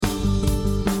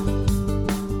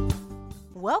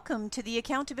Welcome to the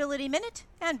Accountability Minute,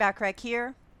 and Backrack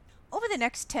here. Over the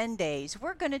next 10 days,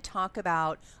 we're going to talk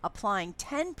about applying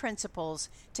 10 principles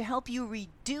to help you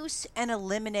reduce and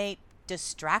eliminate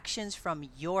distractions from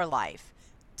your life.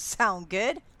 Sound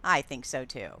good? I think so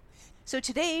too. So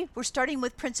today, we're starting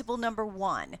with principle number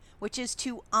 1, which is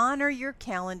to honor your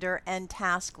calendar and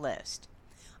task list.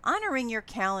 Honoring your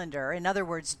calendar, in other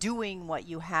words, doing what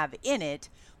you have in it,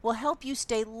 will help you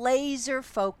stay laser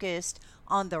focused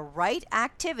on the right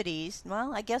activities.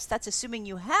 Well, I guess that's assuming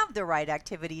you have the right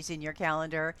activities in your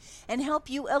calendar, and help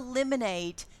you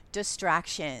eliminate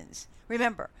distractions.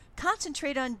 Remember,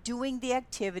 concentrate on doing the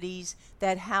activities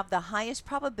that have the highest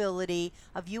probability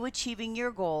of you achieving your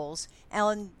goals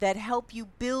and that help you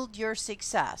build your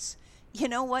success. You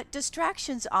know what?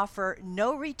 Distractions offer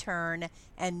no return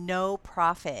and no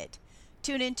profit.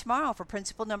 Tune in tomorrow for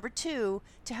principle number 2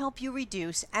 to help you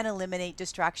reduce and eliminate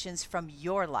distractions from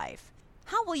your life.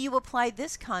 How will you apply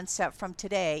this concept from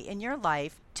today in your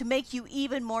life to make you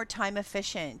even more time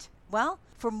efficient? Well,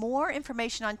 for more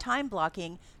information on time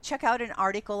blocking, check out an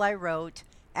article I wrote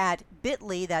at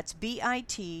bit.ly, that's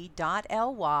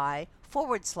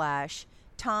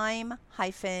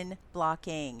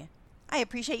bit.ly/time-blocking. I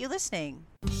appreciate you listening.